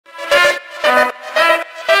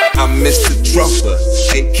Mr. Trumpsta,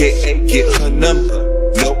 aka get her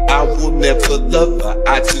number. No, I will never love her,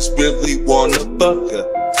 I just really wanna fuck her.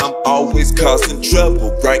 I'm always causing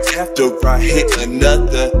trouble right after I hit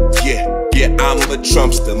another. Yeah, I'm a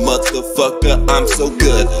Trumpsta, motherfucker, I'm so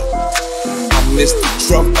good. I'm Mr.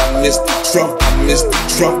 Trump, I'm Mr. Trump, I'm Mr.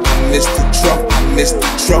 Trump, I'm Mr. Trump, I'm Mr.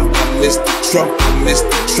 Trump, I'm Mr. Trump, I'm Mr.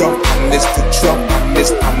 Trump, I'm Mr. Trump, I'm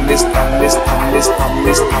Mr. I'm Mr. I'm Mr. I'm Mr. I'm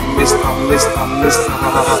Mr. I'm Mr. I'm Mr.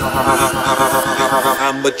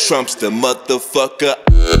 I'm a Trumpsta, motherfucker.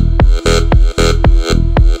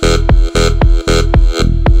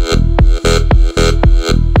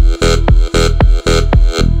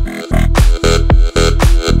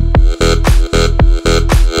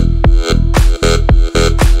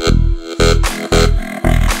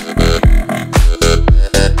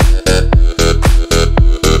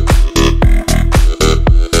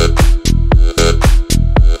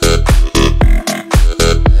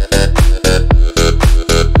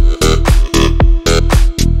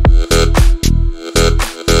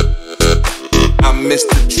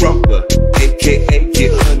 Mr. Trumpsta, aka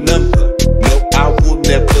get her number. No, I will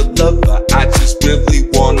never love her, I just really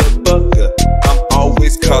wanna fuck her. I'm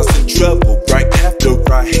always causing trouble right after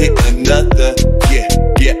I hit another. Yeah,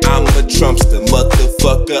 I'm a Trumpsta,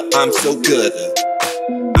 motherfucker, I'm so good.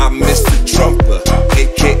 I'm Mr. Trumpsta,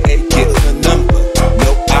 aka get her number.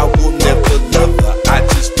 No, I will never love her, I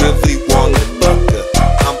just really wanna fuck her.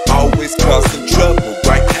 I'm always causing trouble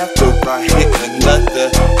right after I hit another.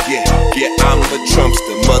 Yeah, I'm a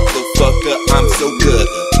Trumpsta, motherfucker, I'm so good.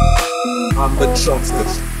 I'm a Trumpsta.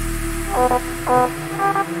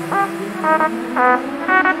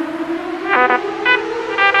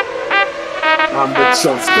 I'm a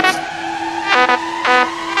Trumpsta.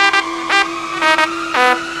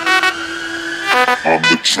 I'm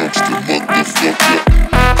a Trumpsta, motherfucker.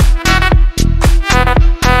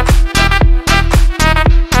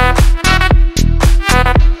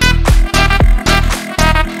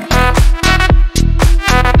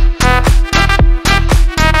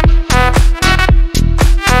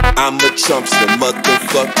 I'm a Trumpsta,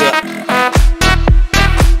 motherfucker.